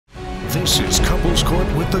This is Couples Court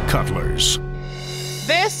with the Cutlers.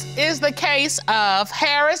 This is the case of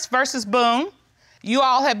Harris versus Boone. You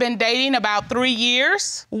all have been dating about 3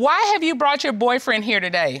 years. Why have you brought your boyfriend here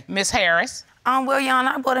today, Miss Harris? Well, Your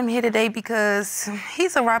Honor, I brought him here today because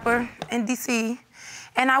he's a rapper in D.C.,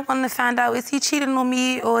 and I wanted to find out, is he cheating on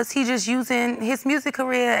me or is he just using his music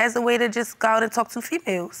career as a way to just go out and talk to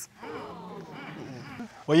females?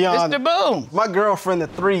 Well, Your Honor, Mr. Boone. my girlfriend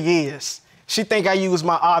of 3 years, she think I use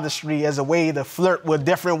my artistry as a way to flirt with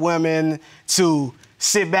different women, to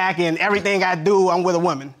sit back and everything I do, I'm with a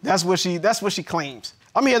woman. That's what she claims.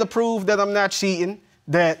 I'm here to prove that I'm not cheating,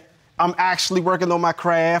 that I'm actually working on my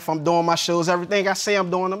craft, I'm doing my shows, everything I say I'm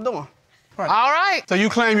doing, I'm doing. Right. All right. So you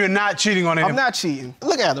claim you're not cheating on anyone? I'm not cheating.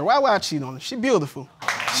 Look at her. Why would I cheat on her? She beautiful.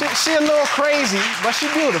 She a little crazy, but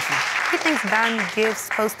she beautiful. He thinks buying me gifts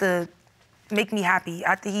supposed to make me happy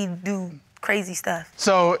after he do crazy stuff.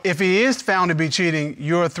 So if he is found to be cheating,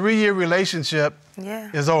 your 3-year relationship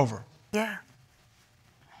is over? Yeah.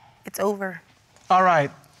 It's over. All right.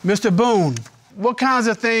 Mr. Boone, what kinds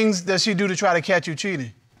of things does she do to try to catch you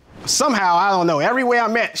cheating? Somehow, I don't know. Everywhere I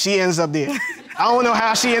met, she ends up there. I don't know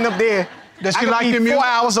how she ended up there. Does she like your music? 4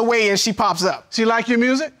 hours away and she pops up. She like your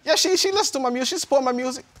music? Yeah, she listens to my music. She supports my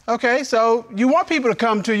music. Okay, so you want people to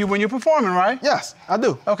come to you when you're performing, right? Yes, I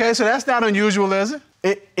do. Okay, so that's not unusual, is it?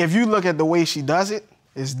 If you look at the way she does it,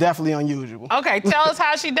 it's definitely unusual. Okay, tell us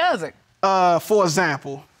how she does it. For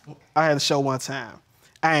example, I had a show one time,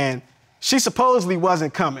 and she supposedly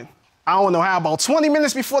wasn't coming. I don't know how, about 20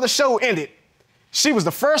 minutes before the show ended, she was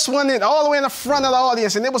the first one in, all the way in the front of the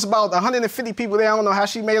audience, and there was about 150 people there. I don't know how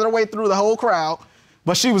she made her way through the whole crowd,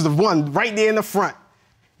 but she was the one right there in the front,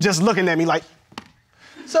 just looking at me like.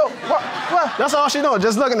 So, what? That's all she doing,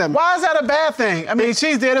 just looking at me. Why is that a bad thing? I mean,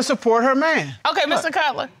 she's there to support her man. Okay, Mr.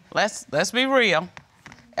 Cutler, let's be real.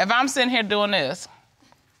 If I'm sitting here doing this,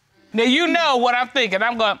 now you know what I'm thinking.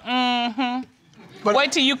 I'm going, But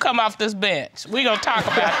wait till you come off this bench. We're gonna talk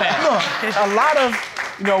about that. Look, a lot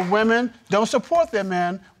of women don't support their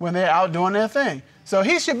men when they're out doing their thing. So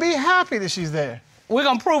he should be happy that she's there. We're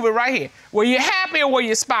gonna prove it right here. Were you happy or were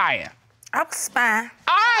you spying? I was spying.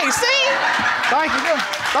 All right, see? Thank you,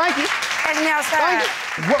 thank you. Catch me outside.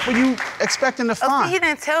 What were you expecting to find? Okay, he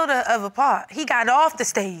didn't tell the other part. He got off the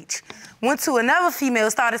stage, went to another female,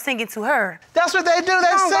 started singing to her. That's what they do,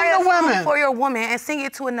 they sing to women. For your woman and sing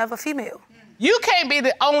it to another female. You can't be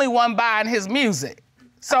the only one buying his music.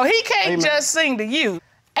 So he can't just sing to you.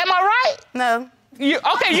 Am I right? No. You're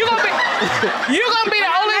gonna be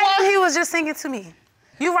the only one? He was just singing to me.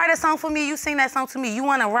 You write a song for me, you sing that song to me. You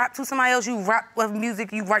wanna rap to somebody else, you rap with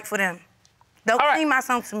music, you write for them. Don't sing my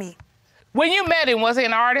song to me. When you met him, was he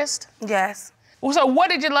an artist? Yes. So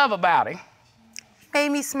what did you love about him? Made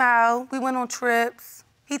me smile. We went on trips.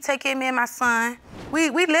 He take care of me and my son.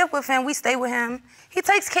 We live with him, we stay with him. He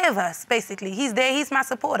takes care of us, basically. He's there, he's my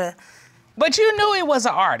supporter. But you knew he was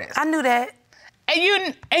an artist. I knew that.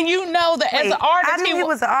 And you know that as an artist, I knew he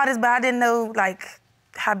was an artist, but I didn't know, like,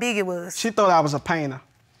 how big it was. She thought I was a painter.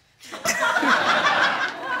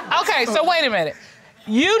 Okay, so wait a minute.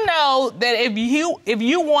 You know that if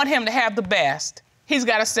you want him to have the best, he's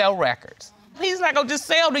gotta sell records. He's not gonna just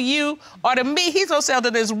sell to you or to me. He's gonna sell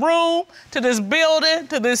to this room, to this building,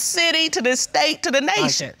 to this city, to this state, to the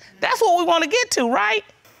nation. That's what we wanna get to, right?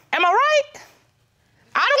 Am I right?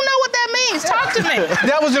 I don't know what that means. Talk to me.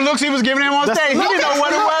 That was the looks he was giving him on stage. He didn't know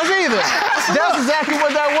what it was either. That's exactly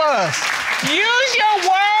what that was. Use your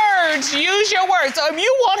words. Use your words. So if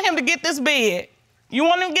you want him to get this big, you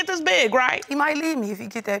want him to get this big, right? He might leave me if he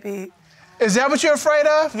get that big. Is that what you're afraid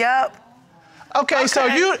of? Yep. Okay, so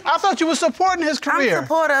I thought you were supporting his career. I'm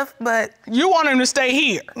supportive, but... You want him to stay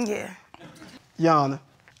here? Yeah. Your Honor,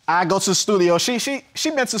 I go to the studio. She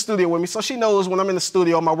been to the studio with me, so she knows when I'm in the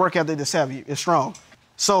studio, my work ethic is heavy, it's strong.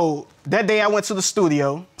 So that day I went to the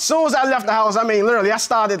studio. As soon as I left the house, I mean, literally, I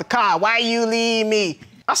started the car. Why you leave me?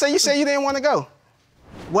 I said, you said you didn't want to go.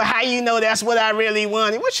 Well, how you know that's what I really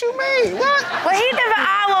wanted? What you mean? What? Well, he live an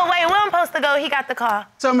hour away. We weren't supposed to go. He got the car.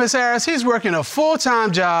 So, Miss Harris, he's working a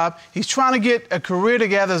full-time job. He's trying to get a career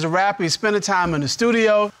together as a rapper. He's spending time in the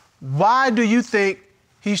studio. Why do you think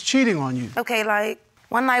he's cheating on you? Okay, like,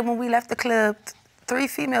 one night when we left the club, 3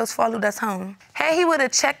 females followed us home. Hey, he would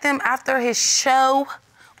have checked them after his show,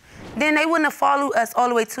 then they wouldn't have followed us all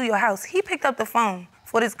the way to your house. He picked up the phone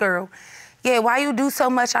for this girl. Yeah, why you do so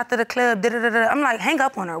much after the club? I'm like, hang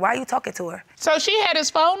up on her. Why are you talking to her? So she had his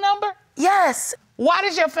phone number? Yes. Why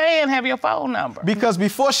does your fan have your phone number? Because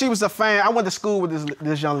before she was a fan, I went to school with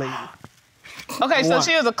this young lady. Okay, so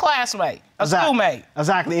she was a classmate, a schoolmate.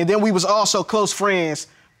 Exactly, and then we was also close friends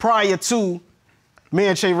prior to me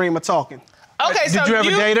and Che Rima talking. Okay, so Did you ever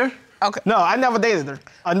date her? Okay. No, I never dated her.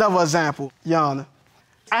 Another example, Your Honor.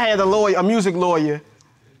 I had a music lawyer,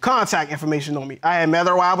 contact information on me. I had met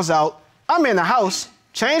her while I was out. I'm in the house,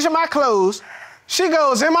 changing my clothes. She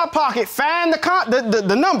goes in my pocket, find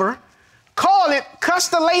the number, call it, cuss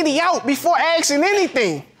the lady out before asking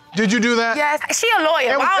anything. Did you do that? Yes, she a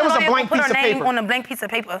lawyer. It was a blank put piece her of name paper. on a blank piece of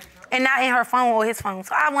paper and not in her phone or his phone.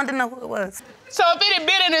 So I wanted to know who it was. So if it had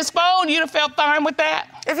been in his phone, you'd have felt fine with that?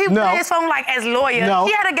 If he put in his phone like as lawyer, No.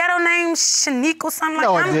 he had a ghetto name, Shanique or something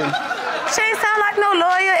No, like it that. didn't. She ain't sound like no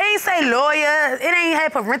lawyer. It ain't say lawyer. It ain't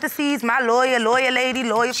had parentheses, my lawyer, lawyer lady,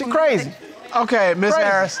 lawyer. She crazy. Okay, Miss Crazy.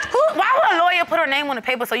 Harris. Why would a lawyer put her name on the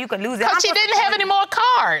paper so you could lose it? Because she didn't have any more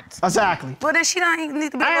cards. Exactly. Well, then she don't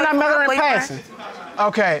need to be a And I lawyer met for her in boyfriend. passing.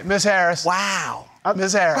 Okay, Miss Harris. Wow.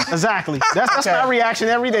 Miss Harris. Exactly. That's Okay. my reaction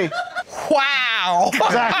every day. Wow.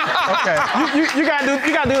 Exactly. Okay. You gotta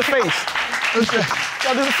do the face. You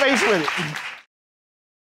gotta do the face with it.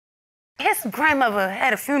 His grandmother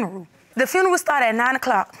had a funeral. The funeral started at 9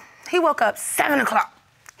 o'clock. He woke up 7 o'clock.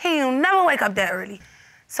 He don't never wake up that early.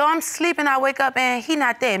 So I'm sleeping, I wake up and he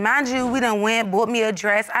not there. Mind you, we done went, bought me a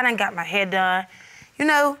dress. I done got my hair done, you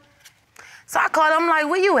know. So I called him, like,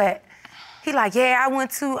 where you at? He like, yeah, I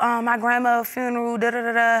went to my grandmother's funeral,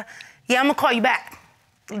 da-da-da-da. Yeah, I'm gonna call you back.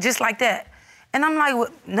 Just like that. And I'm like, well,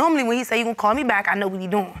 normally when he say he gonna call me back, I know what he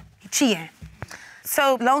doing. He cheating.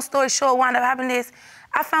 So long story short, wound up happening is,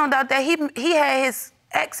 I found out that he had his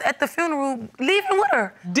ex at the funeral leaving with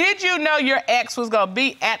her. Did you know your ex was gonna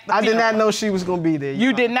be at the I funeral? did not know she was gonna be there.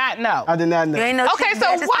 You did not know? I did not know. You ain't know she Okay, was so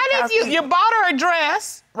there, just why because did you bought her a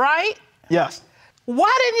dress, right? Yes.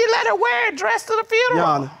 Why didn't you let her wear a dress to the funeral? Your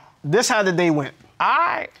Honor, this how the day went. All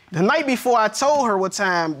right. The night before, I told her what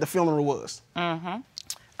time the funeral was. Mm-hmm.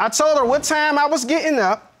 I told her what time I was getting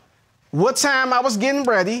up, what time I was getting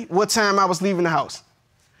ready, what time I was leaving the house.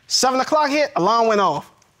 7 o'clock hit, alarm went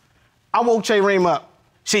off. I woke Che Reem up.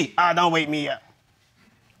 Don't wake me up.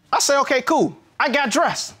 I said, okay, cool. I got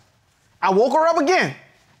dressed. I woke her up again.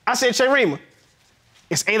 I said, Che Reem,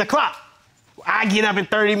 it's 8 o'clock. I get up in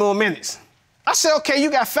 30 more minutes. I said, okay,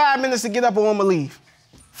 you got 5 minutes to get up or I'm gonna leave.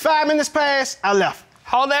 5 minutes passed, I left.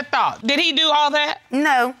 Hold that thought. Did he do all that?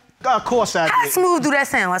 No. Of course I How did. smooth do that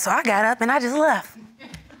sound? So I got up and I just left.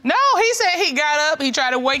 No, he said he got up, he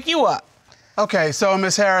tried to wake you up. Okay, so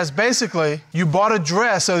Miss Harris, basically, you bought a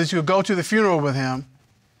dress so that you would go to the funeral with him,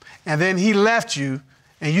 and then he left you,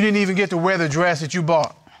 and you didn't even get to wear the dress that you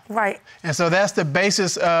bought. Right. And so that's the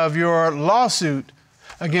basis of your lawsuit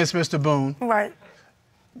against Mr. Boone, Right.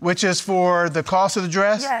 which is for the cost of the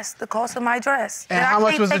dress? Yes, the cost of my dress. And I how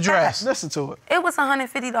much can't was the take dress? that. Listen to it. It was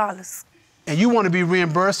 $150. And you want to be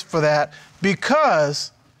reimbursed for that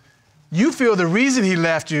because you feel the reason he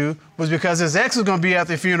left you was because his ex was going to be at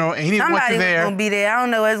the funeral and he didn't want Somebody you was there. gonna be there. I don't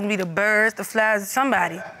know. It's gonna be the birds, the flies,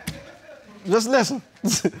 somebody. Just listen.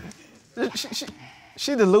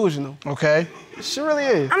 She delusional. Okay. She really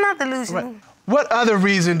is. I'm not delusional. Right. What other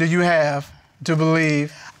reason do you have to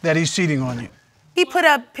believe that he's cheating on you? He put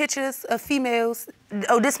up pictures of females.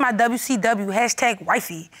 Oh, this my WCW,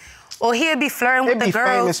 #wifey. Or he'll be flirting with It the be girls.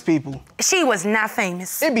 famous people. She was not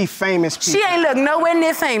famous. It be famous people. She ain't look nowhere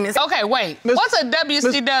near famous. Okay, wait. Miss- What's a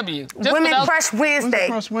WCW? Just for Women those- Crush Wednesday.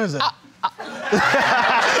 Cross Wednesday. Yeah.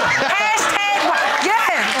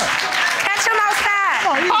 Catch him outside.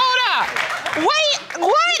 Hold up. Wait,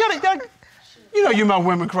 what? You know you're my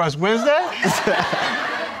Women Crush Wednesday.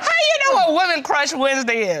 How you know what Women Crush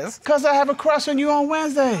Wednesday is? Because I have a crush on you on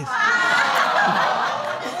Wednesdays.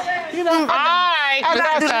 You know, All right,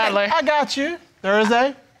 Mr. Tyler. I got you.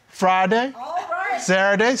 Thursday, Friday,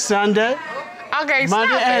 Saturday, Sunday. Okay, stop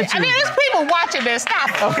Monday and it. I mean, Tuesday. there's people watching this. Stop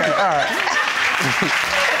it. Okay, all right.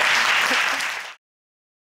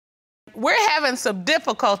 We're having some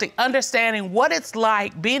difficulty understanding what it's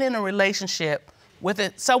like being in a relationship with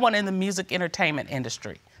someone in the music entertainment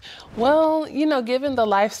industry. Well, given the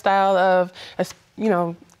lifestyle of,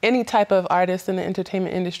 any type of artist in the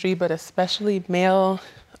entertainment industry, but especially male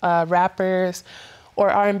rappers or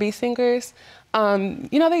R&B singers,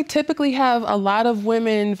 they typically have a lot of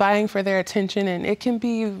women vying for their attention, and it can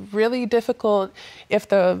be really difficult if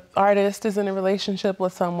the artist is in a relationship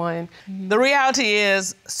with someone. The reality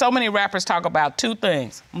is, so many rappers talk about two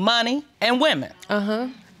things: money and women.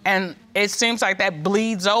 And it seems like that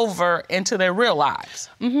bleeds over into their real lives.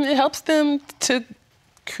 It helps them to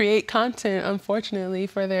create content, unfortunately,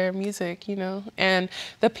 for their music, and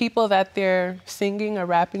the people that they're singing or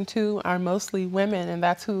rapping to are mostly women, and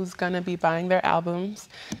that's who's gonna be buying their albums.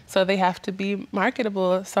 So they have to be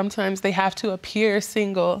marketable. Sometimes they have to appear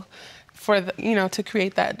single for to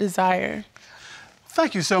create that desire.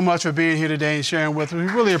 Thank you so much for being here today and sharing with us. We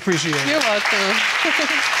really appreciate it. You're welcome.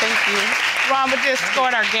 Thank you. Ron, but just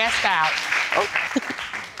escort our guest out.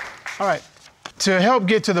 All right. To help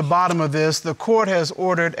get to the bottom of this, the court has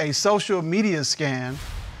ordered a social media scan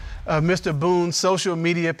of Mr. Boone's social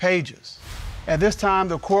media pages. At this time,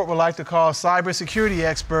 the court would like to call cybersecurity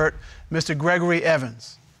expert Mr. Gregory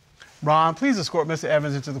Evans. Ron, please escort Mr.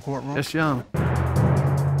 Evans into the courtroom. Yes, Your Honor.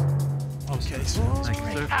 Okay, sir. Thank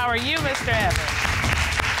you, sir. How are you, Mr. Evans?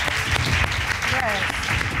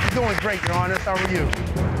 Yes. Doing great, Your Honor. How are you?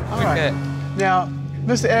 All right. Good. Now,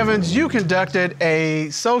 Mr. Evans, you conducted a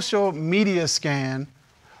social media scan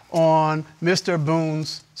on Mr.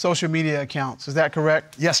 Boone's social media accounts. Is that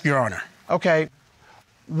correct? Yes, Your Honor. Okay.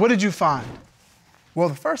 What did you find? Well,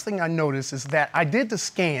 the first thing I noticed is that I did the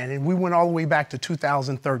scan, and we went all the way back to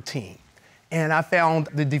 2013. And I found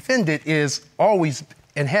the defendant is always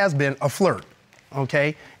and has been a flirt,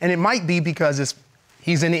 okay? And it might be because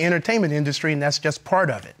he's in the entertainment industry, and that's just part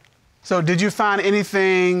of it. So did you find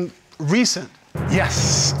anything recent?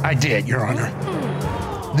 Yes, I did, Your Honor.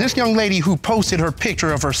 This young lady who posted her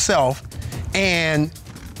picture of herself, and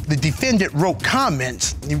the defendant wrote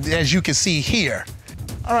comments, as you can see here.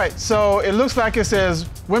 All right, so it looks like it says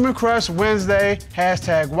Women Crush Wednesday,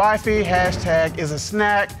 hashtag wifey, hashtag is a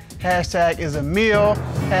snack, hashtag is a meal,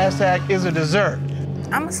 hashtag is a dessert.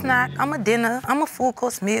 I'm a snack, I'm a dinner, I'm a full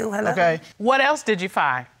course meal. Hello. Okay. What else did you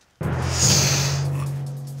find?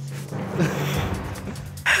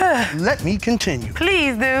 Let me continue.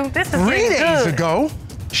 Please, dude. This is 3 really days good. ago,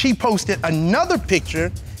 she posted another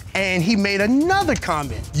picture, and he made another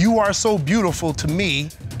comment. You are so beautiful to me,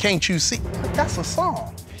 can't you see? But that's a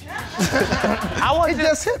song. I want It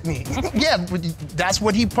just hit me. Yeah, but that's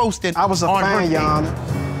what he posted. I was a on her fan, page. Your Honor.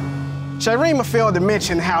 Sharima failed to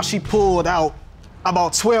mention how she pulled out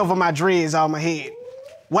about 12 of my dreads out of my head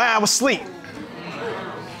while I was asleep.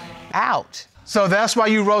 Ouch. So that's why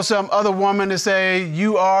you wrote some other woman to say,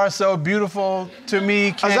 you are so beautiful to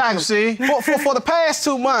me, can't you see? For the past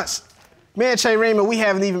 2 months, me and Sharima, we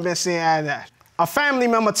haven't even been seeing eye to eye. A family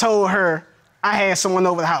member told her I had someone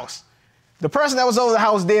over the house. The person that was over the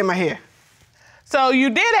house did my hair. So you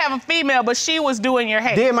did have a female, but she was doing your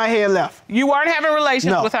hair. Did my hair left. You weren't having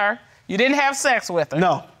relations No. with her. You didn't have sex with her.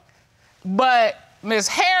 No. But Ms.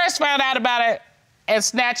 Harris found out about it and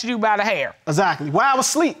snatched you by the hair. Exactly. While I was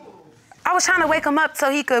asleep. I was trying to wake him up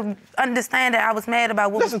so he could understand that I was mad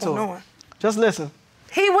about what Listen was to going him. on. Just listen.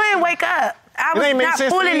 He wouldn't wake up. I It was ain't make not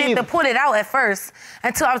sense to pulling me it to either. pull it out at first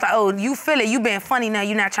until I was like, oh, you feel it. You being funny now.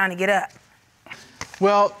 You're not trying to get up.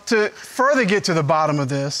 Well, to further get to the bottom of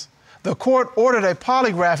this, the court ordered a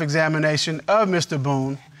polygraph examination of Mr.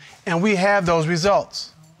 Boone, and we have those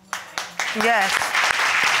results. Yes.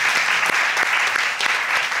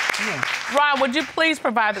 Ron, would you please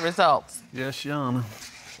provide the results? Yes, Your Honor.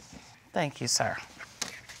 Thank you, sir.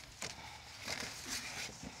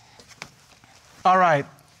 All right,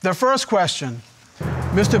 the first question.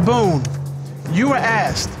 Mr. Boone, you were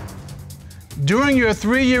asked, during your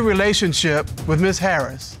 3-year relationship with Ms.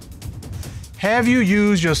 Harris, have you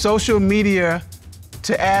used your social media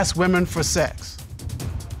to ask women for sex?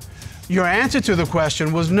 Your answer to the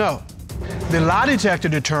question was no. The lie detector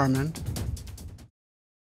determined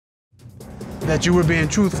that you were being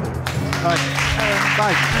truthful.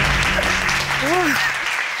 Thank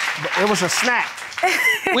you. It was a snack.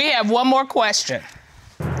 We have one more question.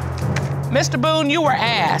 Mr. Boone, you were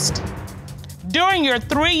asked, during your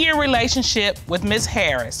 3-year relationship with Ms.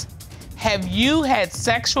 Harris, have you had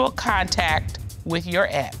sexual contact with your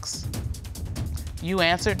ex? You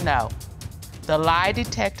answered no. The lie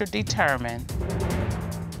detector determined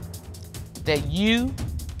that you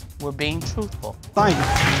were being truthful. Thank you.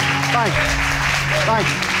 Thank you. Thank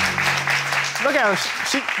you. Look at her.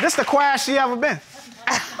 This the quietest she ever been.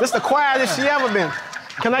 This the quietest she ever been.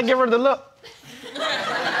 Can I give her the look?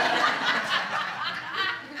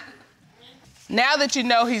 Now that you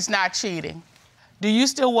know he's not cheating, do you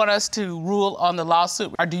still want us to rule on the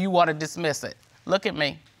lawsuit or do you want to dismiss it? Look at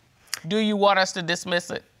me. Do you want us to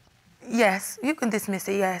dismiss it? Yes. You can dismiss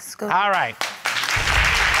it. Yes. Go. All right.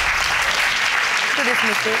 You can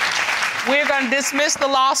dismiss it. We're going to dismiss the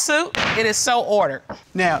lawsuit. It is so ordered.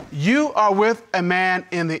 Now, you are with a man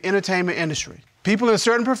in the entertainment industry. People in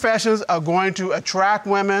certain professions are going to attract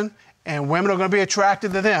women, and women are going to be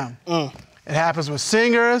attracted to them. It happens with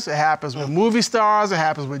singers, it happens with movie stars, it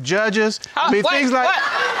happens with judges. I mean, Wait, things like, what?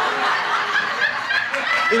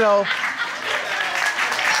 you know,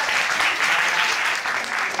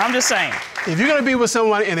 I'm just saying. if you're going to be with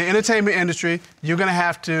someone in the entertainment industry, you're going to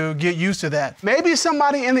have to get used to that. Maybe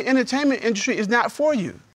somebody in the entertainment industry is not for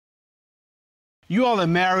you. You all are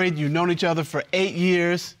married, you've known each other for 8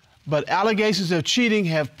 years, but allegations of cheating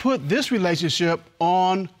have put this relationship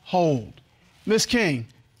on hold. Ms. King.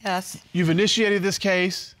 Yes. You've initiated this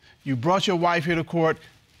case. You brought your wife here to court.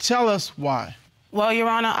 Tell us why. Well, Your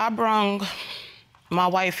Honor, I brung my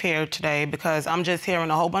wife here today because I'm just hearing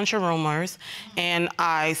a whole bunch of rumors, and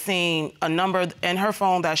I seen a number in her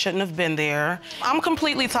phone that shouldn't have been there. I'm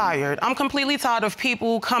completely tired. I'm completely tired of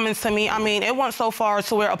people coming to me. I mean, it went so far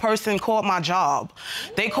to where a person called my job.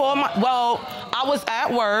 They called my, well, I was at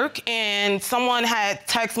work and someone had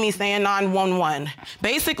texted me saying 911.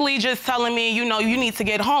 Basically just telling me, you know, you need to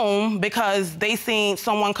get home because they seen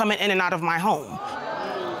someone coming in and out of my home.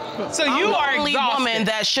 So you are the only exhausted. woman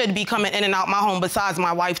that should be coming in and out my home besides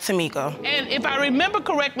my wife, Tamika. And if I remember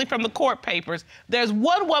correctly from the court papers, there's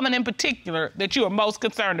one woman in particular that you are most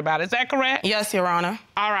concerned about. Is that correct? Yes, Your Honor.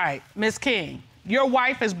 All right, Ms. King, your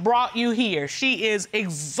wife has brought you here. She is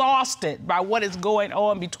exhausted by what is going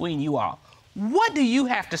on between you all. What do you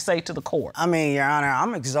have to say to the court? I mean, Your Honor,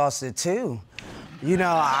 I'm exhausted too. You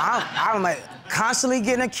know, I'm like constantly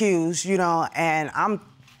getting accused, you know, and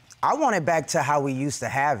I want it back to how we used to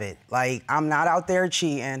have it. Like, I'm not out there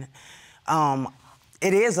cheating.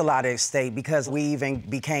 It is a lot at stake because we even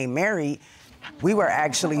became married. We were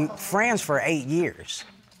actually friends for 8 years.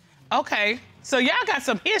 Okay, so y'all got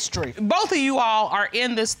some history. Both of you all are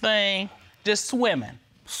in this thing just swimming.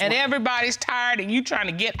 And everybody's tired and you trying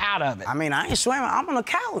to get out of it. I mean, I ain't swimming, I'm on the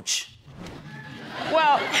couch.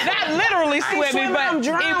 Well, not literally swimming, but I'm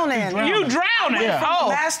drowning. You drowning? From the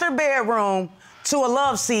master bedroom to a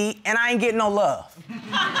love seat, and I ain't getting no love.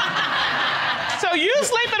 So you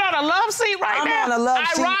sleeping on a love seat right now? I'm on a love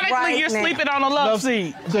seat Ironically, right you're now. sleeping on a love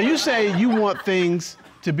seat. So you say you want things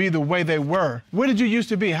to be the way they were. Where did you used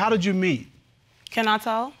to be? How did you meet? Can I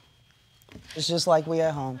tell? It's just like we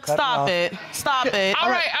at home. Cut Stop it. it. Stop it. All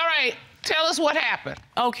right. Tell us what happened.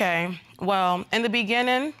 Okay. Well, in the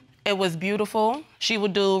beginning, it was beautiful. She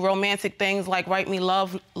would do romantic things like write me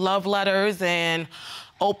love letters and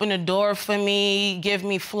open the door for me, give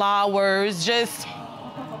me flowers, just...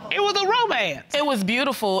 It was a romance. It was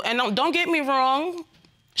beautiful. And don't get me wrong,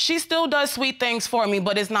 she still does sweet things for me,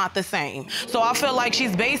 but it's not the same. So I feel like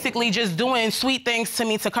she's basically just doing sweet things to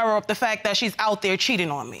me to cover up the fact that she's out there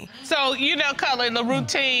cheating on me. So, you know, Color, in the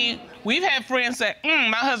routine, we've had friends say,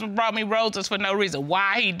 my husband brought me roses for no reason.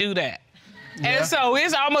 Why he do that? Yeah. And so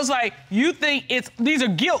it's almost like you think these are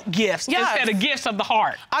guilt gifts instead of gifts of the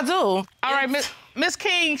heart. I do. All right, Miss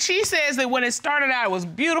King, she says that when it started out, it was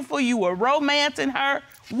beautiful. You were romancing her.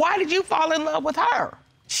 Why did you fall in love with her?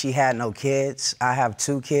 She had no kids. I have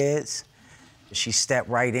 2 kids. She stepped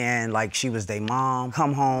right in like she was their mom.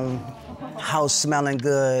 Come home, house smelling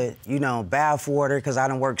good, you know, bath water, because I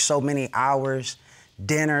done worked so many hours,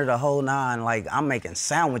 dinner, the whole 9. Like, I'm making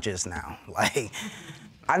sandwiches now. Like,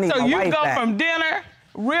 I need my wife back. So you go from dinner,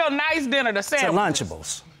 real nice dinner, to sandwiches. To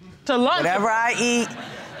Lunchables. To Lunchables.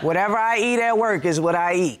 Whatever I eat at work is what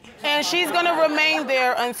I eat. And she's gonna remain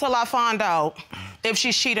there until I find out if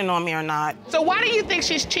she's cheating on me or not. So why do you think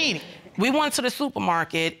she's cheating? We went to the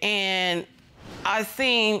supermarket and I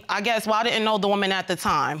guess, well, I didn't know the woman at the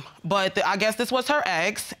time, but I guess this was her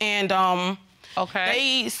ex, and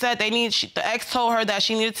they said the ex told her that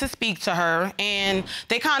she needed to speak to her, and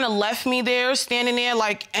they kind of left me there, standing there,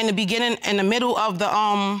 like in the beginning, in the middle of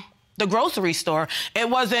the grocery store. It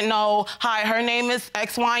wasn't no, hi, her name is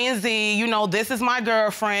X, Y, and Z, you know, this is my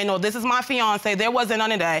girlfriend, or this is my fiance. There wasn't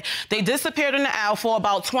none of that. They disappeared in the aisle for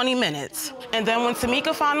about 20 minutes. And then when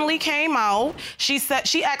Tamika finally came out, she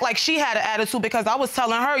acted like she had an attitude because I was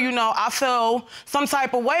telling her, you know, I feel some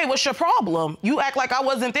type of way. What's your problem? You act like I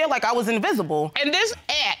wasn't there, like I was invisible. And this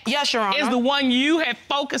ex, yes, Your Honor, is the one you have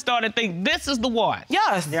focused on and think this is the one?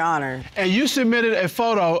 Yes. Your Honor. And you submitted a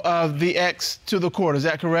photo of the ex to the court, is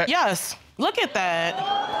that correct? Yes. Look at that.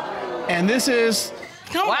 And this is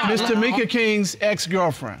Miss Tamika King's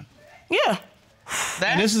ex-girlfriend. Yeah.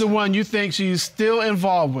 And this is the one you think she's still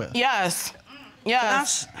involved with. Yes.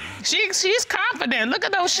 Yes. She's confident. Look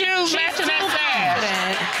at those shoes matching that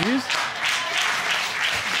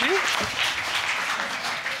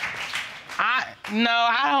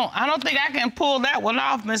I don't think I can pull that one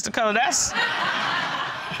off, Mr. Color. That's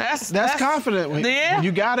confident. Yeah.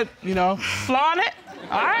 You got it, you know. Flaunt it.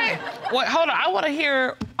 All right. Wait, hold on. I want to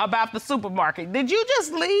hear about the supermarket. Did you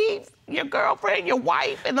just leave your girlfriend, your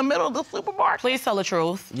wife, in the middle of the supermarket? Please tell the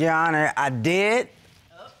truth. Your Honor, I did,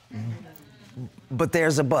 but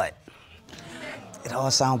there's a but. It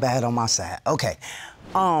all sounds bad on my side. Okay.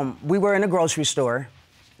 We were in a grocery store.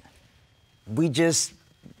 We just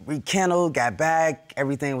rekindled, got back,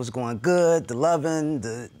 everything was going good, the loving,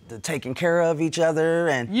 the taking care of each other,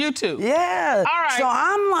 and... You too? Yeah. All right. So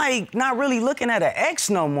I'm like not really looking at an ex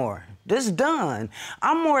no more. This done.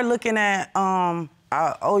 I'm more looking at,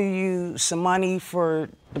 I owe you some money for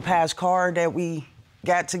the past car that we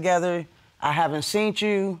got together. I haven't seen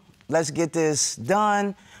you. Let's get this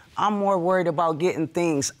done. I'm more worried about getting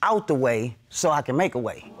things out the way so I can make a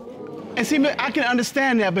way. And see, I can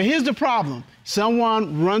understand that, but here's the problem.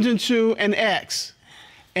 Someone runs into an ex,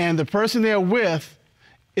 and the person they're with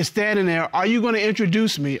is standing there. Are you going to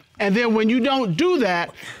introduce me? And then when you don't do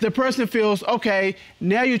that, the person feels, okay,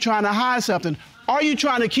 now you're trying to hide something. Are you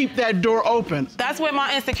trying to keep that door open? That's where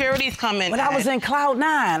my insecurities come in. But I was in cloud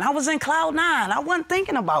nine. I wasn't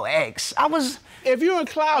thinking about ex. If you're in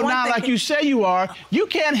cloud nine like you say you are, you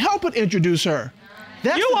can't help but introduce her.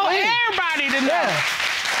 That's you want everybody to know. Yeah.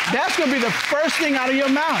 That's going to be the first thing out of your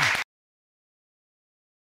mouth.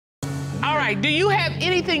 All right, do you have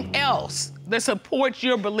anything else that supports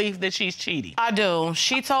your belief that she's cheating? I do.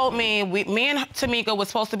 She told me, me and Tamika was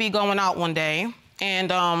supposed to be going out one day,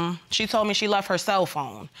 and she told me she left her cell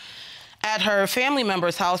phone at her family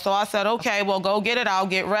member's house. So I said, okay, well, go get it out,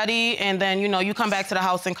 get ready, and then, you know, you come back to the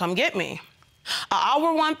house and come get me. An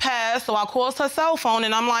hour went past, so I called her cell phone,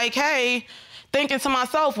 and I'm like, hey, thinking to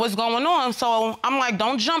myself, what's going on? So I'm like,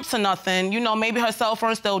 don't jump to nothing. You know, maybe her cell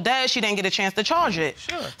phone's still dead. She didn't get a chance to charge it.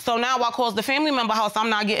 Sure. So now I calls the family member house. I'm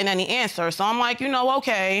not getting any answer. So I'm like, you know,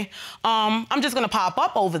 okay, I'm just gonna pop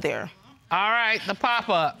up over there. All right, the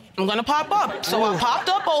pop-up. I'm gonna pop up. So I popped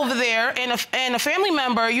up over there, and a family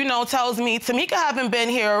member, you know, tells me, Tamika haven't been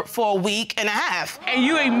here for a week and a half. And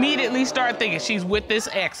you immediately start thinking she's with this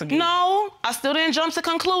ex again. No, I still didn't jump to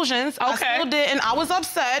conclusions. Okay. I still didn't. I was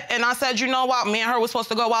upset, and I said, you know what, me and her were supposed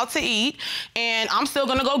to go out to eat, and I'm still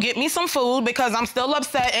gonna go get me some food because I'm still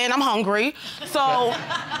upset and I'm hungry. So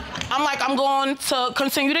I'm like, I'm going to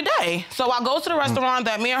continue the day. So I go to the restaurant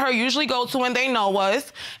that me and her usually go to and they know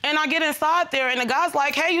us, and I get inside there, and the guy's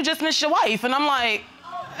like, hey, you just missed your wife. And I'm like,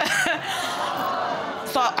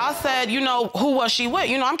 so I said, you know, who was she with?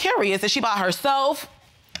 You know, I'm curious. Is she by herself?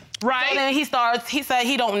 Right. So then he said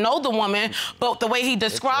he don't know the woman, but the way he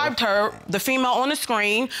described her, the female on the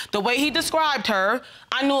screen, the way he described her,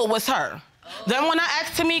 I knew it was her. Then when I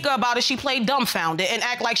asked Tamika about it, she played dumbfounded and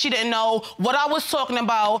act like she didn't know what I was talking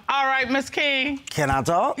about. All right, Miss King. Can I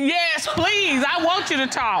talk? Yes, please. I want you to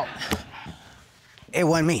talk. It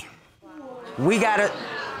wasn't me. We got it.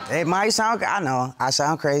 It might sound, I know, I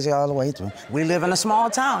sound crazy all the way through. We live in a small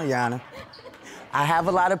town, Your Honor. I have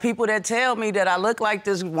a lot of people that tell me that I look like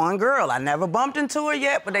this one girl. I never bumped into her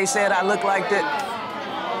yet, but they said I look like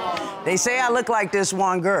that. They say I look like this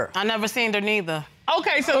one girl. I never seen her neither.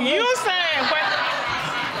 Okay, so you're saying,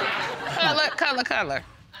 color.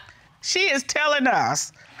 She is telling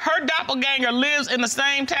us her doppelganger lives in the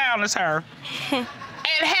same town as her and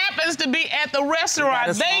happens to be at the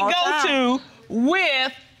restaurant they go to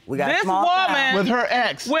with this woman. With her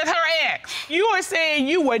ex. With her ex. You are saying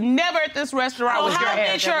you were never at this restaurant with your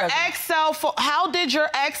ex. How did your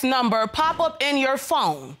ex number pop up in your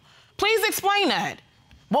phone? Please explain that.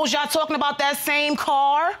 What was y'all talking about, that same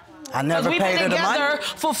car? I never paid her the money. We've been together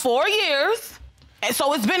for 4 years, and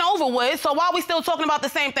so it's been over with. So why are we still talking about the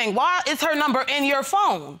same thing? Why is her number in your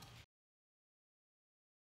phone?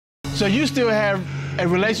 So you still have a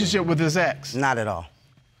relationship with this ex? Not at all.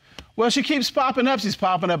 Well, she keeps popping up. She's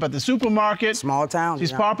popping up at the supermarket. Small town.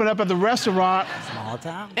 She's popping up at the restaurant. Small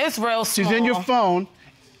town. It's real small. She's in your phone.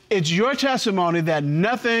 It's your testimony that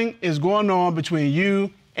nothing is going on between you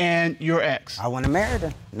and your ex. I want to marry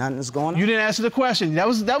her. Nothing's going on. You didn't answer the question. That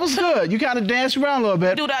was good. You kind of danced around a little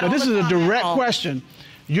bit. But this is a direct question.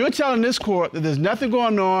 You're telling this court that there's nothing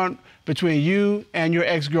going on between you and your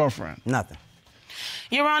ex-girlfriend. Nothing.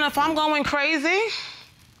 Your Honor, if I'm going crazy,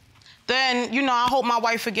 then, you know, I hope my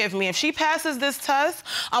wife forgive me. If she passes this test,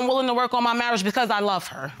 I'm willing to work on my marriage because I love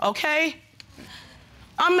her, okay?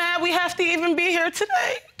 I'm mad we have to even be here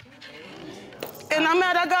today. And I'm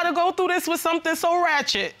mad I gotta go through this with something so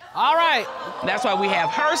ratchet. All right. That's why we have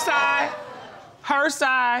her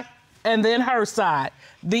side, and then her side.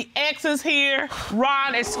 The ex is here.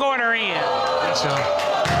 Ron, escort her in. Yes, sir.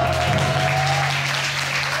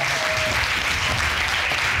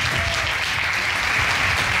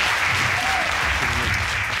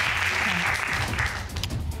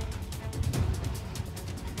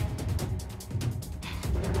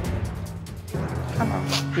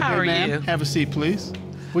 How are you? Have a seat, please.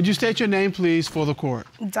 Would you state your name, please, for the court?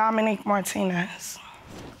 Dominique Martinez.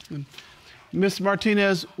 Ms.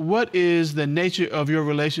 Martinez, what is the nature of your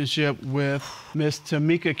relationship with Ms.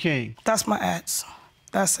 Tamika King? That's my ex.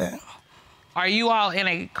 That's it. Are you all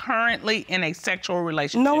currently in a sexual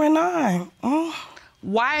relationship? No, we're not.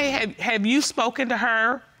 Why have you spoken to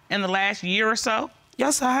her in the last year or so?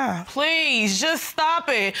 Yes, I have. Please, just stop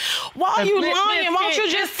it. Why are you lying? Why don't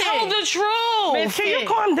you just tell the truth? Can you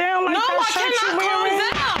calm down like no, that? I cannot calm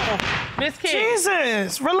down. Miss King.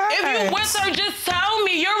 Jesus, relax. If you with her, just tell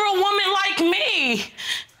me. You're a woman like me.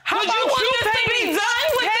 How Would about you want you this to be done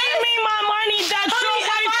with pay this? me my money that Honey, your if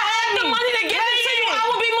wife I had the money to give it to you, I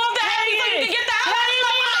would be more than happy for you to get the hell out of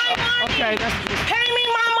my money. Okay, that's... Pay me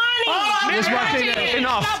my money. Miss Martinez.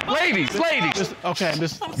 Enough. Ladies. Okay,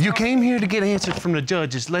 Miss... You came here to get answers from the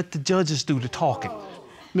judges. Let the judges do the talking.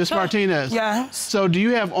 Miss Martinez. Yes. So do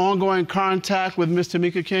you have ongoing contact with Miss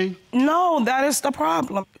Tamika King? No, that is the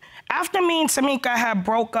problem. After me and Tamika had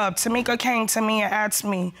broke up, Tamika came to me and asked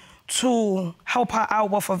me to help her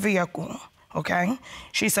out with a vehicle, okay?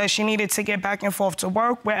 She said she needed to get back and forth to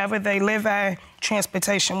work. Wherever they live at,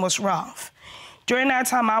 transportation was rough. During that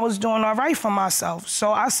time, I was doing all right for myself.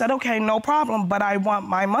 So I said, okay, no problem, but I want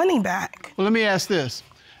my money back. Well, let me ask this.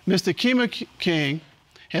 Ms. Takima King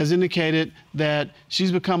has indicated that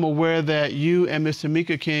she's become aware that you and Ms.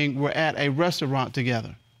 Tamika King were at a restaurant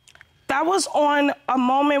together. That was on a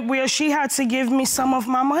moment where she had to give me some of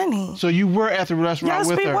my money. So you were at the restaurant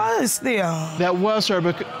with her? Yes, we was there. That was her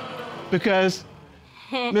because,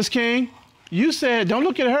 Ms. King, you said, don't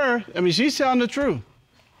look at her. I mean, she's telling the truth.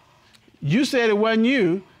 You said it wasn't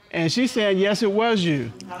you, and she's saying, yes, it was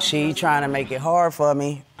you. She trying to make it hard for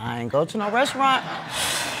me. I ain't go to no restaurant.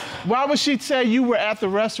 Why would she say you were at the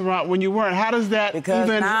restaurant when you weren't? How does that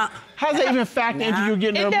even factor into you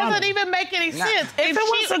getting her money? It doesn't even make any sense. If it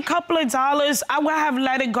was a couple of dollars, I would have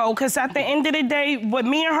let it go, because at the end of the day, what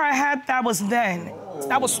me and her had, that was then.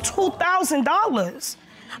 That was $2,000.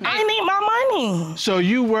 I need my money. So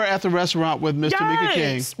you were at the restaurant with Miss Tamika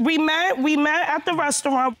King? Yes, we met at the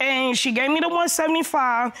restaurant, and she gave me the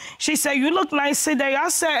 $175. She said, you look nice today. I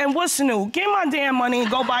said, and what's new? Give my damn money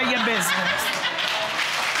and go buy your business.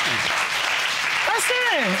 That's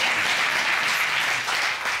it.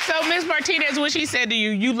 So, Ms. Martinez, when she said to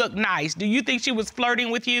you, you look nice, do you think she was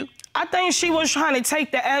flirting with you? I think she was trying to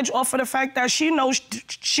take the edge off of the fact that she knows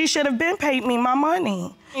she should have been paid me my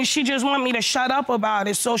money. And she just want me to shut up about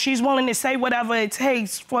it, so she's willing to say whatever it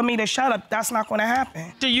takes for me to shut up. That's not gonna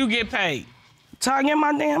happen. Do you get paid? Till I get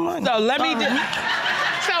my damn money. So let me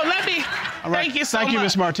thank you so much. Thank you,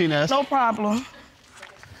 Ms. Martinez. No problem.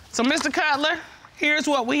 So, Mr. Cutler, here's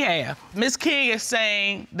what we have. Ms. King is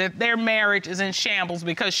saying that their marriage is in shambles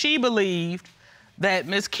because she believed that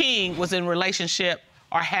Ms. King was in a relationship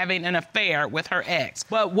or having an affair with her ex.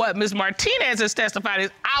 But what Ms. Martinez has testified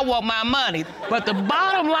is, I want my money. But the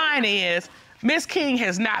bottom line is, Ms. King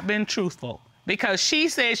has not been truthful because she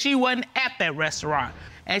said she wasn't at that restaurant.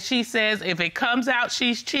 And she says if it comes out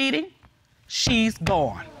she's cheating, she's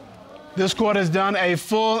gone. This court has done a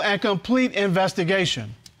full and complete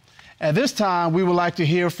investigation. At this time, we would like to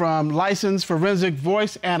hear from licensed forensic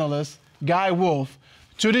voice analyst Guy Wolf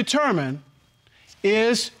to determine,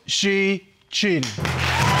 is she cheating? Please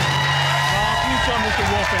tell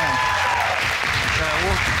Mr. Wolf in.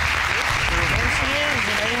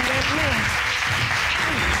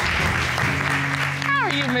 How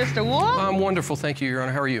are you, Mr. Wolf? I'm wonderful, thank you, Your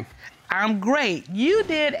Honor. How are you? I'm great. You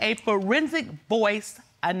did a forensic voice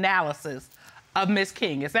analysis of Ms.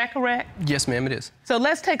 King, is that correct? Yes, ma'am, it is. So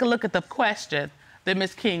let's take a look at the question that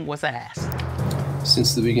Ms. King was asked.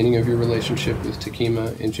 Since the beginning of your relationship with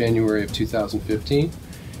Takima in January of 2015,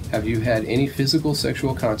 have you had any physical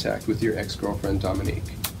sexual contact with your ex-girlfriend, Dominique?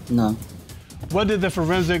 No. What did the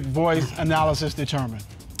forensic voice analysis determine?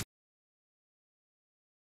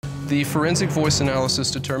 The forensic voice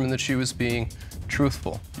analysis determined that she was being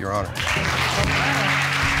truthful, Your Honor.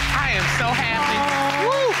 I am so happy.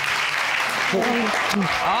 Woo!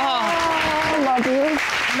 I love you.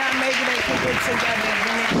 Now maybe they can get together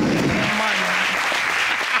and give me their money.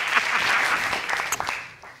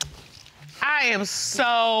 I am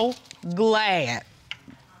so glad.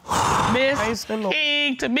 Miss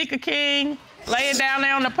King, Tamika King, laying down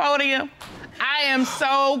there on the podium. I am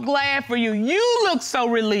so glad for you. You look so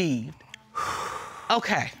relieved.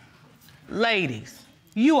 Okay, ladies,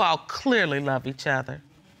 you all clearly love each other.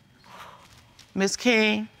 Miss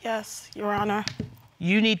King? Yes, Your Honor.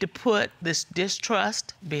 You need to put this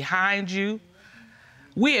distrust behind you.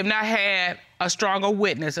 We have not had a stronger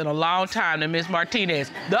witness in a long time than Ms. Martinez.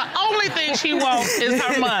 The only thing she wants is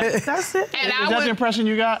her money. That's it. And Is that the impression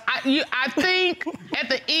you got? I think at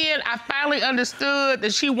the end, I finally understood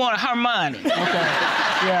that she wanted her money. Okay,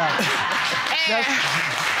 yeah. And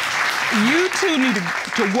you two need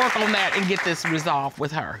to work on that and get this resolved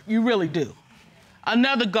with her. You really do.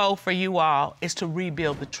 Another goal for you all is to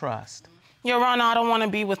rebuild the trust. Your Honor, I don't want to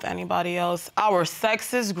be with anybody else. Our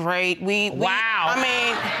sex is great. Wow.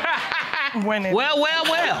 Winning. Well.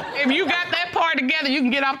 If you got that part together, you can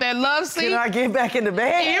get off that love seat. Can I get back in the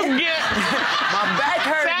bed? You can get... My back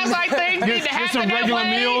hurts. Sounds like things need to happen some that regular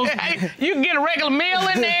way. meals. You can get a regular meal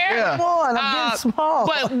in there. Yeah. Come on, I'm getting small.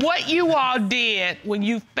 But what you all did when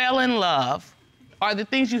you fell in love are the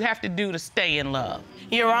things you have to do to stay in love.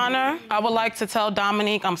 Your Honor, I would like to tell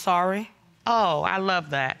Dominique I'm sorry. Oh, I love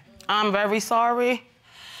that. I'm very sorry.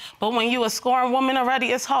 But when you a scorned woman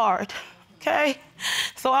already, it's hard, okay?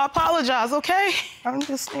 So I apologize, okay? I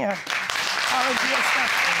understand. Apology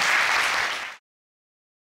accepted.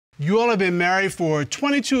 You all have been married for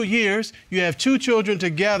 22 years. You have 2 children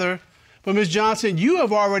together. But Ms. Johnson, you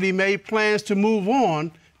have already made plans to move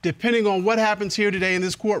on depending on what happens here today in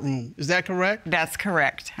this courtroom. Is that correct? That's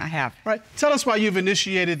correct, I have. Right. Tell us why you've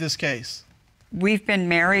initiated this case. We've been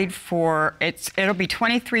married for, it'll be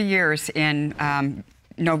 23 years in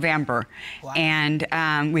November. Wow.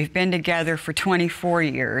 And we've been together for 24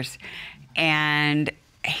 years. And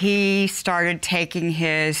he started taking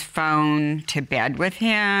his phone to bed with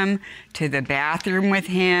him, to the bathroom with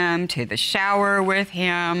him, to the shower with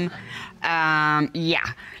him.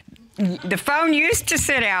 Yeah. The phone used to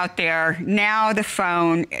sit out there. Now the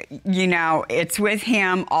phone, you know, it's with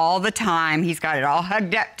him all the time. He's got it all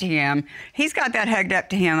hugged up to him. He's got that hugged up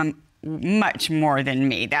to him much more than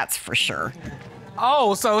me, that's for sure.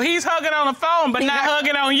 Oh, so he's hugging on the phone, but not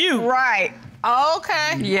hugging on you. Right.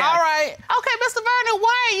 Okay. Yes. All right. Okay, Mr. Vernon,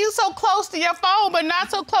 why are you so close to your phone, but not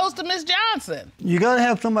so close to Miss Johnson? You got to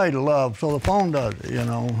have somebody to love, so the phone does it, you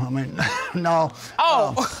know. I mean, no.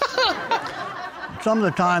 Oh. Some of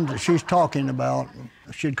the times that she's talking about,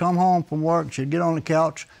 she'd come home from work, she'd get on the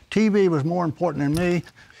couch. TV was more important than me.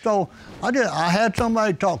 So I had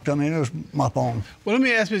somebody talk to me, and it was my phone. Well, let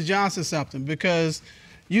me ask Ms. Johnson something, because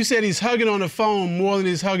you said he's hugging on the phone more than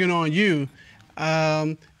he's hugging on you.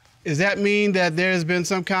 Does that mean that there's been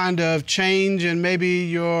some kind of change in maybe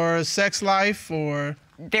your sex life, or?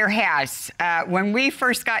 There has. When we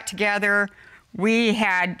first got together, we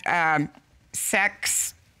had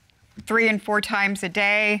sex 3 and 4 times a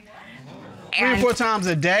day. 3 and 4 times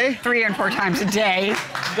a day? 3 and 4 times a day.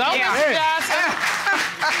 Go, yeah. Mr. Johnson.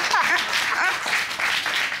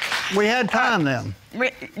 We had time then.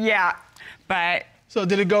 Yeah, but. So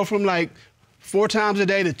did it go from like 4 times a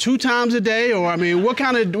day to 2 times a day, or I mean, what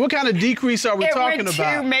kind of decrease are we talking about? It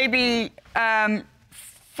went to maybe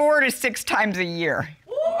 4 to 6 times a year.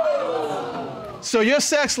 So your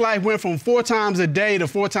sex life went from 4 times a day to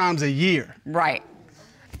 4 times a year. Right.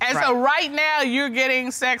 And so right now you're getting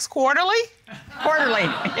sex quarterly? Quarterly,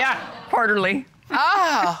 yeah, quarterly.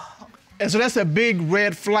 Oh. And so that's a big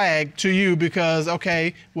red flag to you because,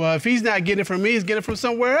 okay, well, if he's not getting it from me, he's getting it from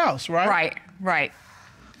somewhere else, right? Right, right.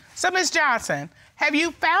 So, Ms. Johnson, have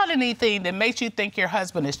you found anything that makes you think your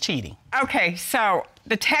husband is cheating? Okay, so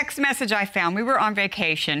the text message I found, we were on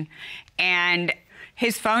vacation, and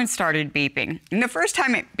his phone started beeping. And the first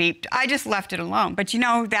time it beeped, I just left it alone. But you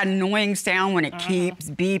know that annoying sound when it keeps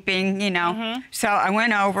beeping, you know? So I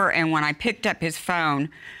went over, and when I picked up his phone,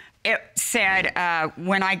 it said,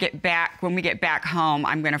 when we get back home,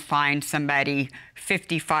 I'm gonna find somebody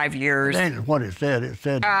 55 years. That ain't what it said. It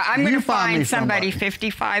said, I'm gonna find somebody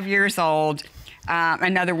 55 years old,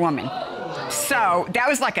 another woman. So that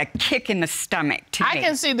was like a kick in the stomach to me. I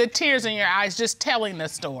can see the tears in your eyes just telling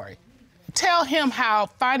this story. Tell him how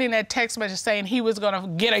finding that text message saying he was gonna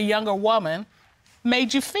get a younger woman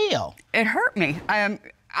made you feel. It hurt me.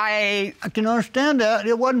 I can understand that.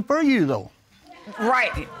 It wasn't for you, though.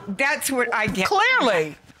 Right. That's what I get.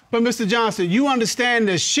 Clearly. But Mr. Johnson, you understand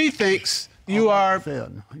that she thinks you are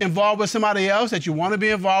involved with somebody else, that you want to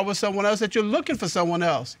be involved with someone else, that you're looking for someone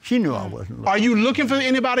else. She knew I wasn't looking. Are you looking for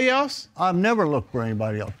anybody else? I've never looked for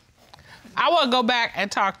anybody else. I want to go back and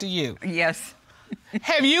talk to you. Yes.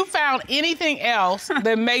 Have you found anything else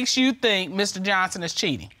that makes you think Mr. Johnson is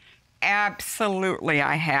cheating? Absolutely,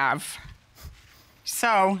 I have.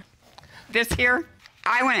 So, this here,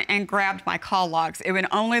 I went and grabbed my call logs. It would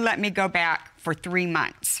only let me go back for 3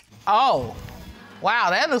 months. Oh, wow,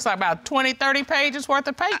 that looks like about 20, 30 pages worth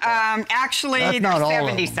of paper. Actually, there's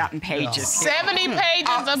 70-something pages. No. 70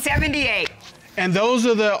 pages of 78. And those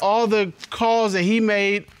are all the calls that he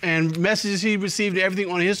made and messages he received and everything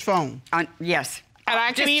on his phone? Yes.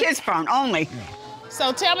 And just his phone only.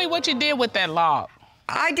 So tell me what you did with that log.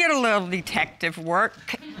 I did a little detective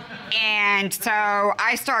work, and so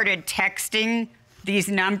I started texting these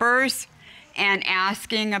numbers and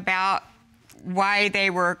asking about why they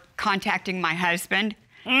were contacting my husband.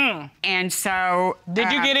 And so...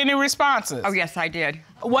 Did you get any responses? Oh, yes, I did.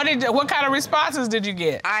 What kind of responses did you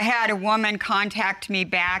get? I had a woman contact me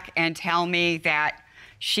back and tell me that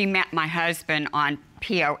she met my husband on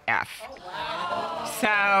POF. Oh, wow.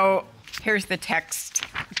 So here's the text.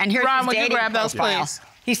 And here's Ron, his would you dating grab those, profile. please?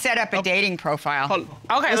 He set up a dating profile.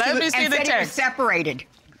 Okay, let me see the and said he was text. separated.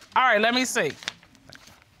 All right, let me see.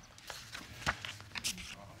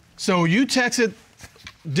 So you texted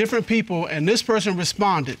different people, and this person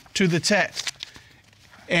responded to the text.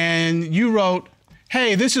 And you wrote,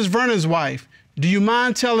 "Hey, this is Vernon's wife. Do you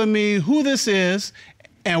mind telling me who this is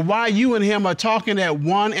and why you and him are talking at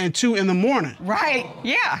 1 and 2 in the morning?" Right,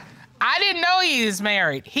 yeah. I didn't know he was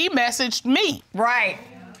married. He messaged me. Right.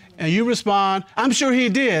 And you respond, "I'm sure he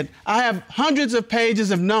did. I have hundreds of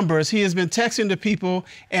pages of numbers he has been texting to people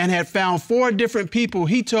and had found 4 different people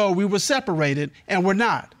he told we were separated and we're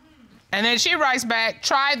not." And then she writes back,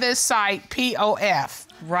 "Try this site, POF."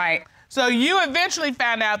 Right. So you eventually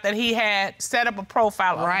found out that he had set up a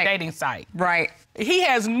profile on a dating site. Right. He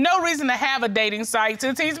has no reason to have a dating site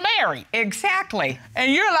since he's married. Exactly.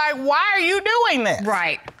 And you're like, why are you doing this?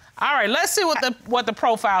 Right. All right, let's see what the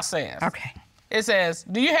profile says. Okay. It says,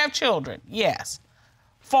 "Do you have children?" Yes.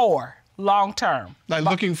 4, long term. Like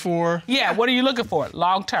looking for? Yeah, what are you looking for?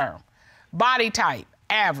 Long term. Body type,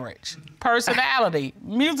 average. Personality,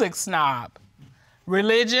 music snob.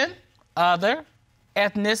 Religion, other.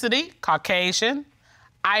 Ethnicity, Caucasian.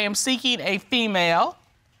 I am seeking a female.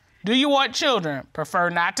 Do you want children? Prefer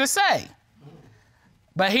not to say.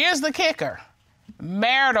 But here's the kicker.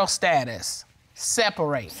 Marital status,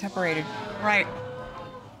 separated. Separated, right.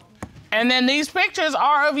 And then these pictures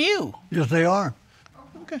are of you. Yes, they are.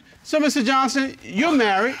 Okay. So, Mr. Johnson, you're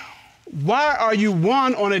married. Why are you,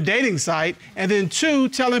 1, on a dating site, and then 2,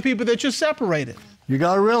 telling people that you're separated? You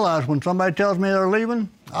got to realize when somebody tells me they're leaving,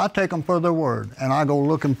 I take them for their word, and I go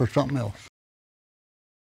looking for something else.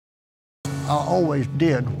 I always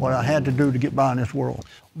did what I had to do to get by in this world.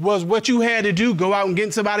 Was what you had to do go out and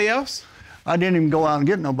get somebody else? I didn't even go out and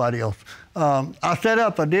get nobody else. I set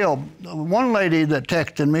up a deal. One lady that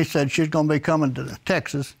texted me said she's going to be coming to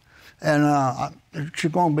Texas, and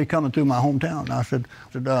she's going to be coming through my hometown. And I said,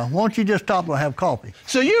 why don't you just stop and have coffee?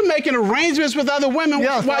 So you're making arrangements with other women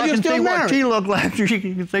while you're still married? What she looked like, so you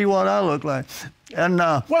can see what I look like. And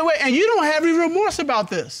wait, and you don't have any remorse about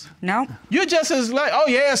this? No. You're just as like, oh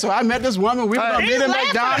yeah, so I met this woman, we were going to meet at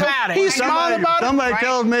McDonald's. He's smiling about it. Somebody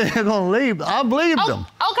tells me they're going to leave, I believe them.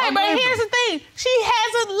 Okay, but here's the thing. She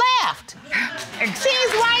hasn't left.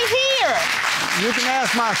 She's right here. You can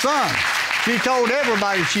ask my son. She told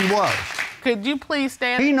everybody she was. Could you please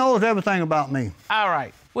stand? He knows everything about me. All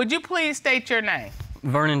right. Would you please state your name?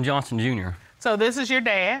 Vernon Johnson, Jr. So this is your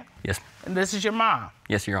dad? Yes. And this is your mom?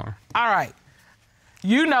 Yes, Your Honor. All right.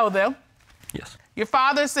 You know them? Yes. Your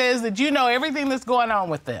father says that you know everything that's going on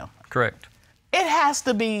with them? Correct. It has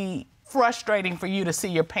to be frustrating for you to see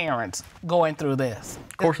your parents going through this.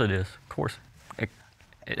 Of course it is. Of course.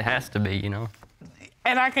 It has to be, you know.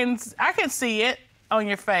 And I can see it on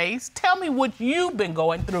your face. Tell me what you've been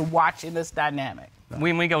going through watching this dynamic.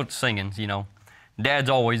 When we go to singings, you know, Dad's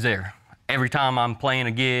always there. Every time I'm playing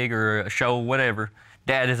a gig or a show, whatever,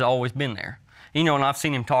 Dad has always been there. You know, and I've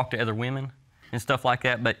seen him talk to other women and stuff like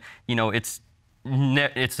that, but, you know, it's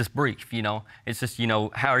just brief, you know. It's just, you know,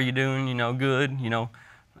 how are you doing? You know, good, you know,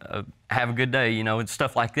 have a good day, you know, it's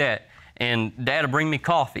stuff like that. And Dad will bring me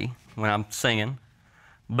coffee when I'm singing.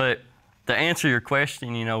 But to answer your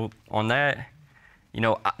question, you know, on that, you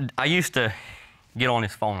know, I used to get on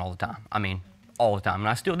his phone all the time. I mean, all the time, and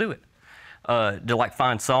I still do it. To like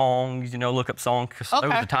find songs, you know, look up songs. Because there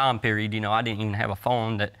was a time period, you know, I didn't even have a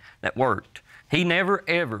phone that worked. He never,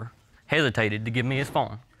 ever hesitated to give me his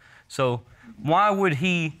phone. So why would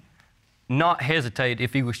he not hesitate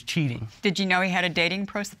if he was cheating? Did you know he had a dating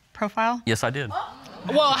profile? Yes, I did.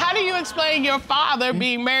 Well, how do you explain your father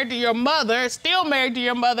being married to your mother, still married to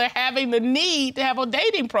your mother, having the need to have a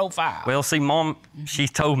dating profile? Well, see, Mom, she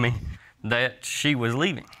told me that she was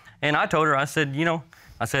leaving. And I told her, I said, you know,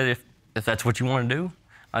 I said, if that's what you want to do,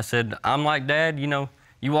 I said, I'm like Dad, you know,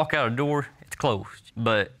 you walk out a door, it's closed.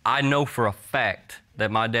 But I know for a fact that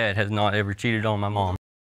my dad has not ever cheated on my mom.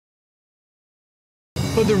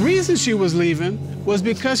 But the reason she was leaving was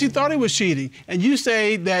because she thought he was cheating. And you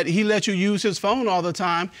say that he let you use his phone all the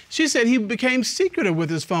time. She said he became secretive with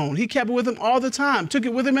his phone. He kept it with him all the time, took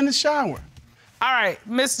it with him in the shower. All right,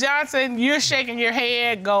 Miss Johnson, you're shaking your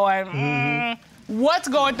head going, What's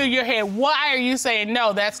going through your head? Why are you saying,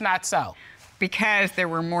 no, that's not so? Because there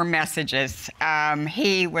were more messages.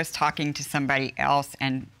 He was talking to somebody else,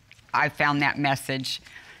 and I found that message.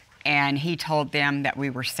 and he told them that we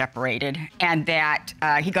were separated and that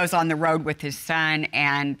he goes on the road with his son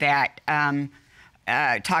and that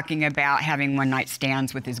talking about having one-night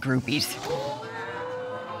stands with his groupies.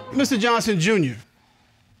 Mr. Johnson Jr.,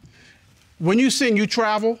 when you sing, you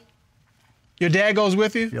travel? Your dad goes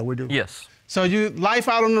with you? Yeah, we do. Yes. So you life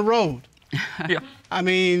out on the road. Yeah. I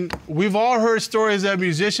mean, we've all heard stories of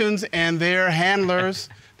musicians and their handlers,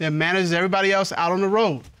 their managers, everybody else out on the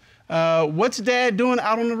road. What's Dad doing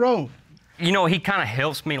out on the road? You know, he kind of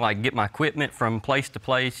helps me, like, get my equipment from place to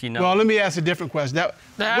place, you know. Well, let me ask a different question.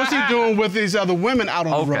 What's he doing with these other women out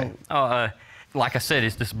on the road? Like I said,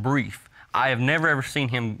 it's just brief. I have never, ever seen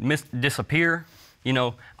him disappear. You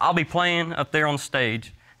know, I'll be playing up there on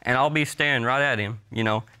stage, and I'll be staring right at him, you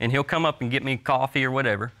know, and he'll come up and get me coffee or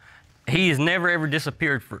whatever. He has never, ever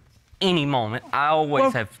disappeared for any moment. I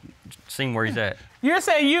always have seen where he's at. You're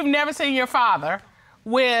saying you've never seen your father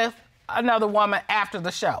with another woman after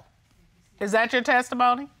the show. Is that your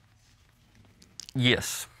testimony?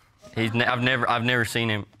 Yes. I've never seen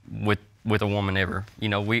him with a woman ever. You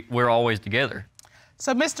know, we're always together.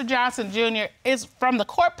 So, Mr. Johnson Jr., is from the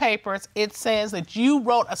court papers, it says that you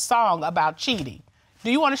wrote a song about cheating.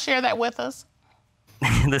 Do you want to share that with us?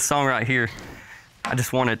 This song right here, I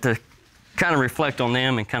just wanted to kind of reflect on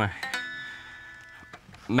them and kind of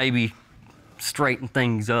maybe straighten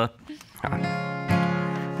things up.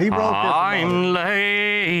 He wrote this. I'm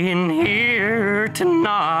laying here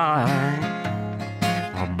tonight,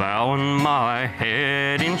 bowing my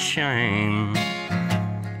head in shame,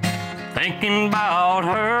 thinking about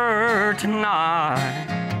her tonight,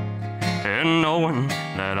 and knowing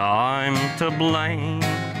that I'm to blame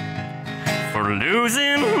for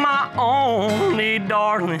losing my only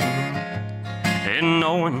darling, and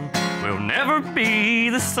knowing we'll never be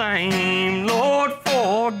the same. Lord,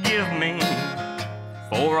 forgive me,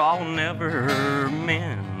 for I'll never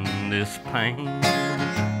mend this pain.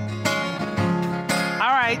 All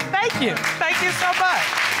right, thank you. Thank you so much.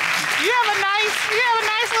 You have a nice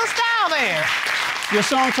little style there. Your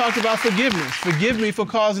song talked about forgiveness. Forgive me for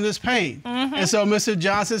causing this pain. And so, Mr.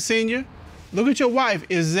 Johnson Sr., look at your wife.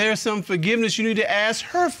 Is there some forgiveness you need to ask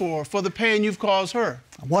her for the pain you've caused her?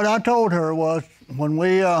 What I told her was when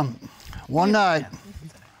we, one night,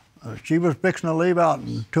 she was fixing to leave out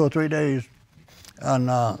in 2 or 3 days. And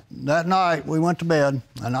that night, we went to bed,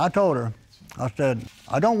 and I told her, I said,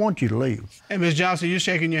 I don't want you to leave. Hey, Ms. Johnson, you're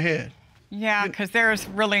shaking your head. Yeah, because there's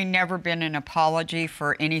really never been an apology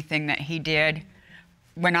for anything that he did.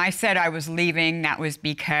 When I said I was leaving, that was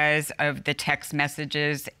because of the text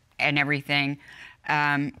messages and everything.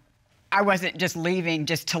 I wasn't just leaving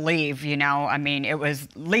just to leave, you know. I mean, it was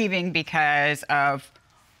leaving because of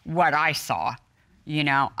what I saw, you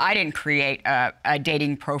know. I didn't create a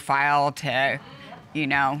dating profile to, you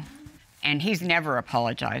know, and he's never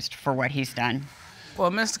apologized for what he's done.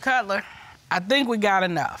 Well, Mr. Cutler, I think we got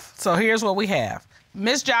enough. So here's what we have.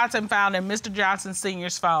 Ms. Johnson found in Mr. Johnson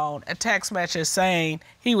Sr.'s phone a text message saying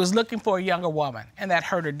he was looking for a younger woman, and that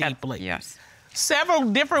hurt her deeply. Yes. Several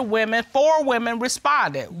different women, 4 women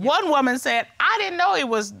responded. One woman said, I didn't know he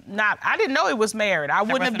was married. I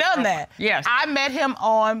wouldn't have done that. Yes. I met him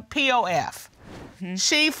on POF.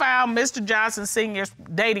 She found Mr. Johnson Sr.'s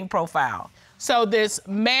dating profile. So this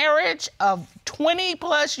marriage of 20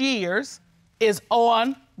 plus years is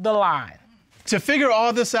on the line. To figure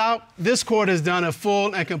all this out, this court has done a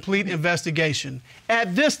full and complete investigation.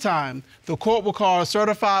 At this time, the court will call a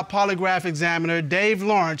certified polygraph examiner, Dave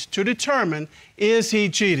Lawrence, to determine, is he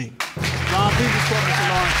cheating? Ron, please escort Mr.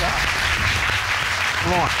 Lawrence out.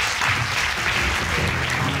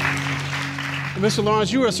 Mr.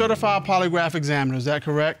 Lawrence, you are a certified polygraph examiner, is that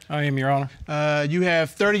correct? I am, Your Honor. You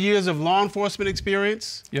have 30 years of law enforcement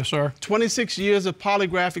experience? Yes, sir. 26 years of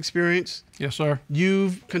polygraph experience? Yes, sir.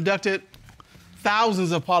 You've conducted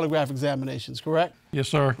thousands of polygraph examinations, correct? Yes,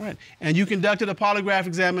 sir. Right. And you conducted a polygraph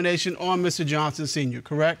examination on Mr. Johnson Sr.,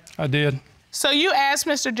 correct? I did. So you asked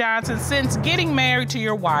Mr. Johnson, since getting married to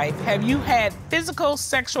your wife, have you had physical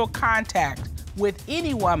sexual contact with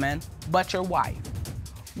any woman but your wife?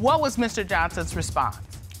 What was Mr. Johnson's response?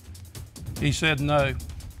 He said no.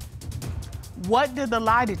 What did the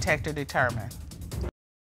lie detector determine?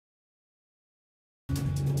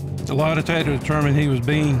 The lie detector determined he was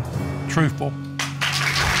being truthful.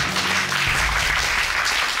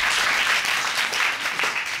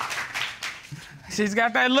 She's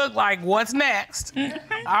got that look like, what's next?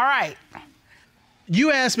 All right.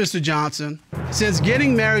 You asked Mr. Johnson, since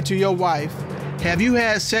getting married to your wife, have you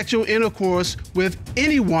had sexual intercourse with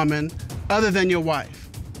any woman other than your wife?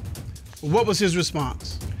 What was his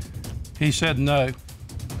response? He said no.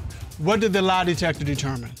 What did the lie detector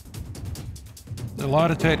determine? The lie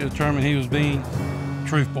detector determined he was being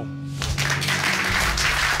truthful.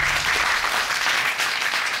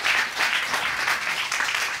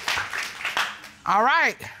 All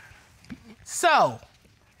right. So,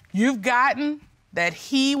 you've gotten that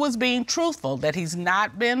he was being truthful, that he's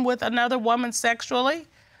not been with another woman sexually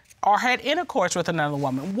or had intercourse with another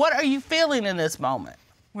woman. What are you feeling in this moment?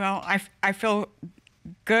 Well, I feel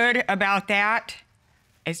good about that.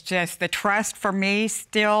 It's just the trust for me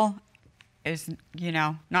still is, you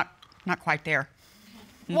know, not quite there.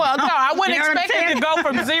 Well, no, I wouldn't You know expect it to go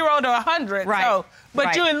from 0 to 100. Right. So, but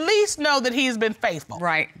Right. you at least know that he's been faithful.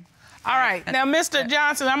 Right. All right. Now, Mr.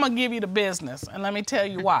 Johnson, I'm going to give you the business, and let me tell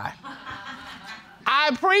you why. I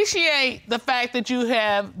appreciate the fact that you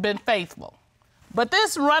have been faithful. But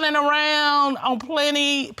this running around on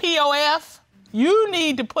plenty POF, you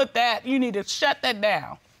need to shut that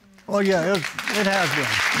down. Well, yeah, it has been.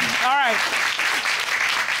 All right.